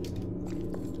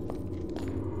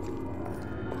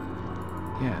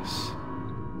 Yes.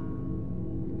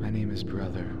 My name is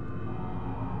Brother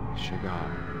Shagar.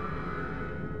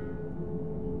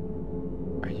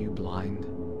 Are you blind?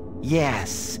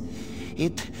 Yes.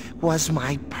 It was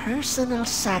my personal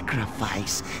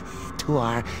sacrifice to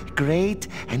our great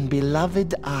and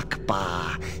beloved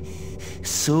Akbaa.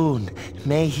 Soon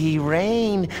may he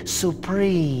reign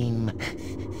supreme.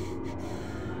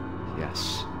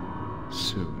 Yes,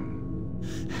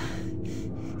 soon.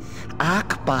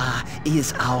 Akbaa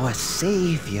is our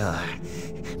savior.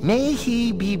 May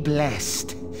he be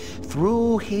blessed.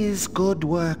 Through his good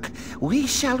work, we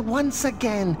shall once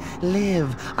again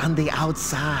live on the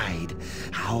outside.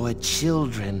 Our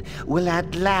children will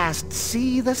at last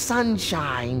see the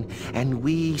sunshine, and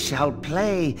we shall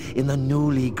play in the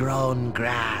newly grown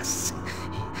grass.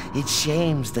 It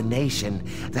shames the nation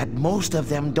that most of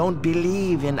them don't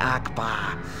believe in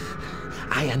Akbaa.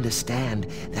 I understand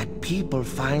that people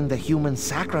find the human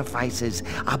sacrifices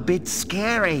a bit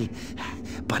scary,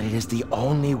 but it is the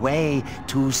only way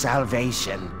to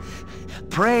salvation.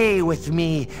 Pray with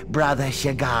me, Brother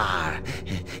Shagar.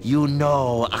 You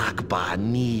know Akbaa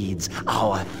needs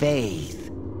our faith.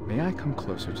 May I come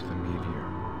closer to the meteor?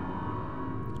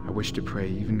 I wish to pray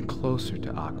even closer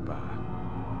to Akbaa.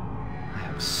 I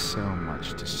have so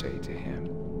much to say to him.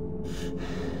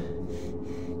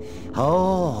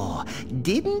 Oh,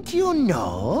 didn't you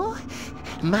know?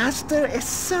 Master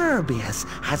Acerbius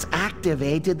has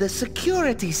activated the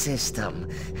security system.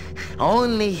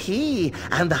 Only he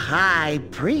and the high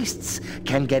priests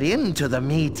can get into the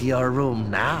meteor room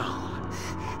now.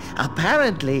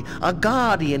 Apparently, a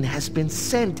guardian has been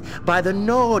sent by the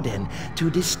Norden to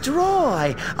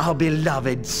destroy our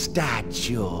beloved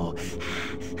statue.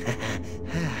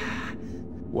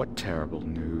 What terrible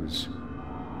news.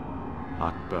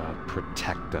 Akbaa,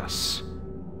 protect us.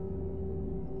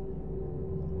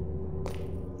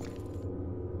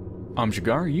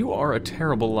 Shagar, you are a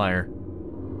terrible liar.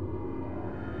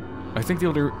 I think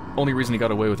the only reason he got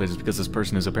away with it is because this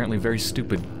person is apparently very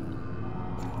stupid.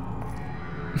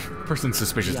 Person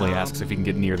suspiciously asks if he can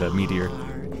get near the meteor.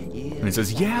 And he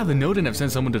says, yeah, the Nodin have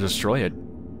sent someone to destroy it.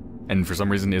 And for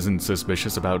some reason isn't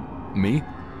suspicious about me?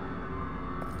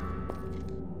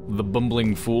 The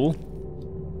bumbling fool?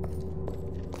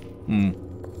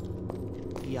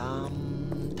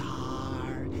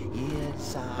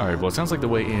 Alright, well it sounds like the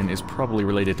way in is probably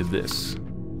related to this.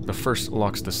 The first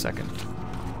locks the second.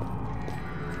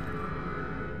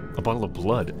 A bottle of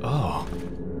blood. Oh.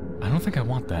 I don't think I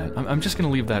want that. I'm just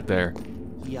gonna leave that there.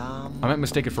 I might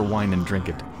mistake it for wine and drink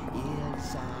it.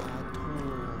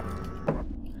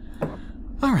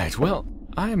 Alright, well,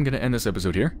 I am gonna end this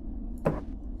episode here.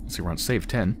 Let's see, we're on save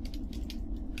 10.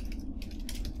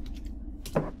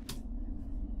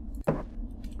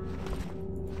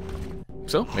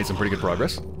 So, made some pretty good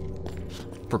progress.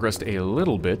 Progressed a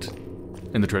little bit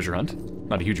in the treasure hunt.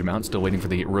 Not a huge amount, still waiting for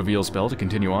the reveal spell to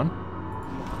continue on.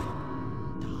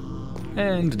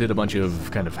 And did a bunch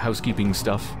of kind of housekeeping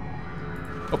stuff.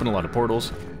 Opened a lot of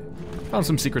portals. Found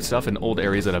some secret stuff in old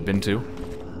areas that I've been to.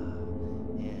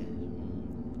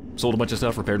 Sold a bunch of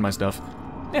stuff, repaired my stuff.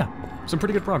 Yeah, some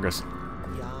pretty good progress.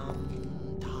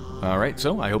 Alright,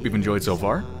 so I hope you've enjoyed so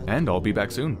far, and I'll be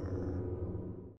back soon.